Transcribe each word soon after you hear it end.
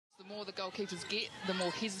other goalkeepers get, the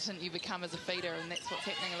more hesitant you become as a feeder, and that's what's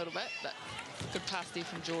happening a little bit. But good pass there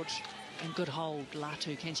from George. And good hold,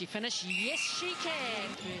 Latu. Can she finish? Yes, she can.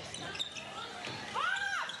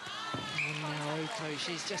 And now Uku,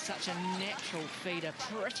 she's just such a natural feeder,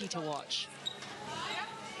 pretty to watch.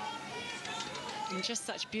 And just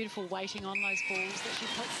such beautiful weighting on those balls that she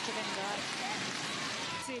puts to them,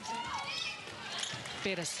 guys.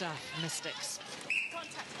 Better stuff, Mystics.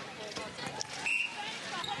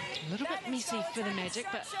 A little bit messy for the Magic,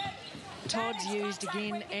 but Todd's used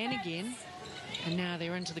again and again. And now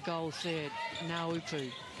they're into the goal third. Now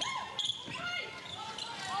Upu.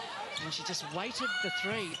 And she just waited the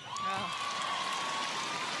three. Oh.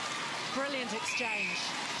 Brilliant exchange.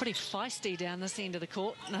 Pretty feisty down this end of the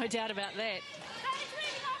court, no doubt about that.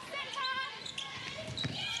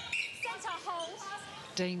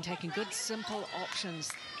 Dean taking good, simple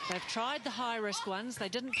options. They've tried the high-risk ones. They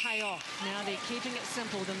didn't pay off. Now they're keeping it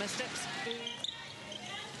simple, the Mystics.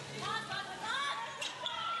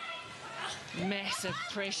 Massive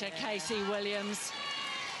pressure, Casey Williams.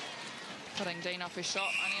 Putting Dean off his shot.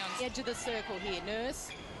 Only on the edge of the circle here.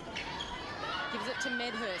 Nurse gives it to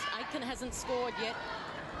Medhurst. Aitken hasn't scored yet.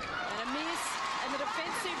 And a miss. And the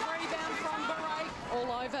defensive rebound from Barake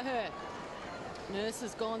all over her. Nurse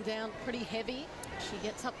has gone down pretty heavy. She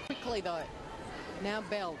gets up quickly, though. Now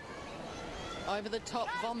Bell. Over the top,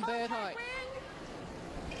 Vomberto.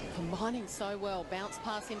 Combining so well. Bounce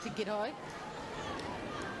pass into Giddo.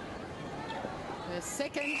 Her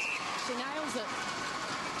second. She nails it.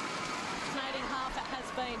 Fascinating half it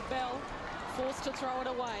has been. Bell forced to throw it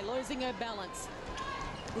away, losing her balance.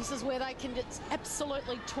 This is where they can just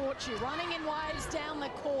absolutely torch you. Running in waves down the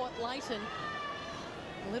court, Leighton.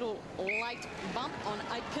 A little late bump on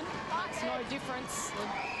Aitken. Makes no difference.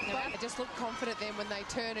 They just looked confident then when they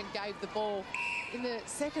turned and gave the ball. In the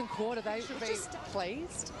second quarter, they should be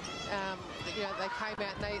pleased. You know, they came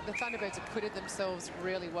out and the Thunderbirds acquitted themselves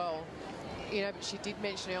really well. You know, but she did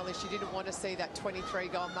mention earlier she didn't want to see that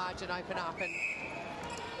 23-goal margin open up. And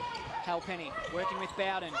Halpenny working with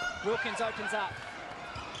Bowden. Wilkins opens up.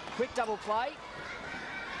 Quick double play.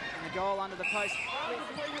 And the goal under the post.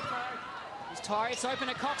 It's Tyree. It's open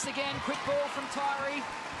at Cox again. Quick ball from Tyree.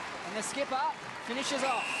 And the skipper finishes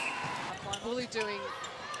off. Bully doing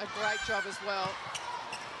a great job as well.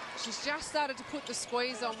 She's just started to put the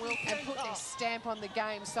squeeze on Wilkins and put their stamp on the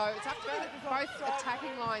game. So it's up to both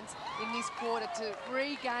attacking lines in this quarter to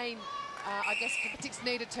regain, I guess, the Mystics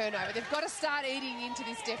need a turnover. They've got to start eating into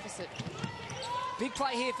this deficit. Big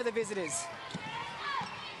play here for the visitors.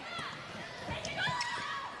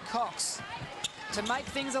 Cox to make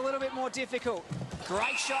things a little bit more difficult.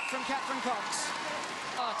 Great shot from Catherine Cox.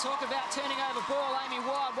 Oh, talk about turning over ball. Amy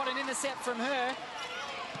Wide, what an intercept from her.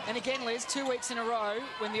 And again, Liz, 2 weeks in a row,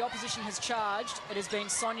 when the opposition has charged, it has been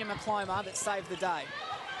Sonia McCloma that saved the day.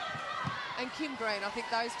 And Kim Green, I think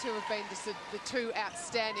those two have been just the two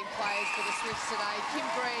outstanding players for the Swifts today. Kim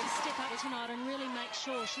Green. Step up tonight and really make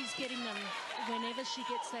sure she's getting them whenever she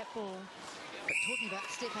gets that ball. But talking about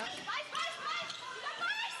step up.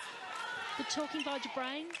 Good talking by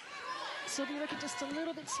Jabrain. Sylvia Rickett just a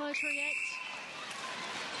little bit slow to react.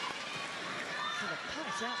 So the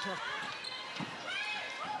pass out to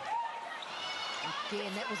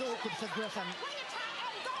again, that was awkward for Griffin.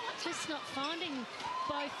 Just not finding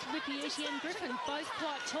both Rippiuti and Griffin, both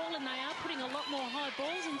quite tall, and they are putting a lot more high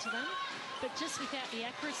balls into them, but just without the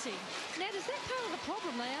accuracy. Now, is that part of the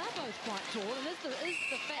problem? They are both quite tall, and is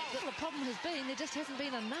the fact that the problem has been there just hasn't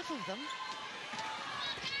been enough of them.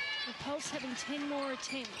 The Pulse having 10 more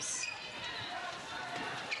attempts.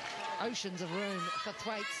 Oceans of room for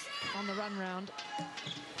Thwaites on the run round.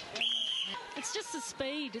 It's just the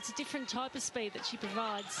speed. It's a different type of speed that she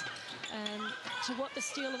provides to what the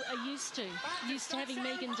Steel are used to. Used to having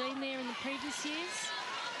Megan Dean there in the previous years.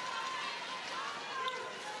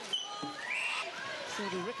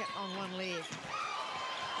 Sylvie Rickett on one leg.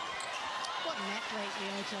 What an athlete,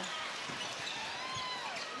 Leota.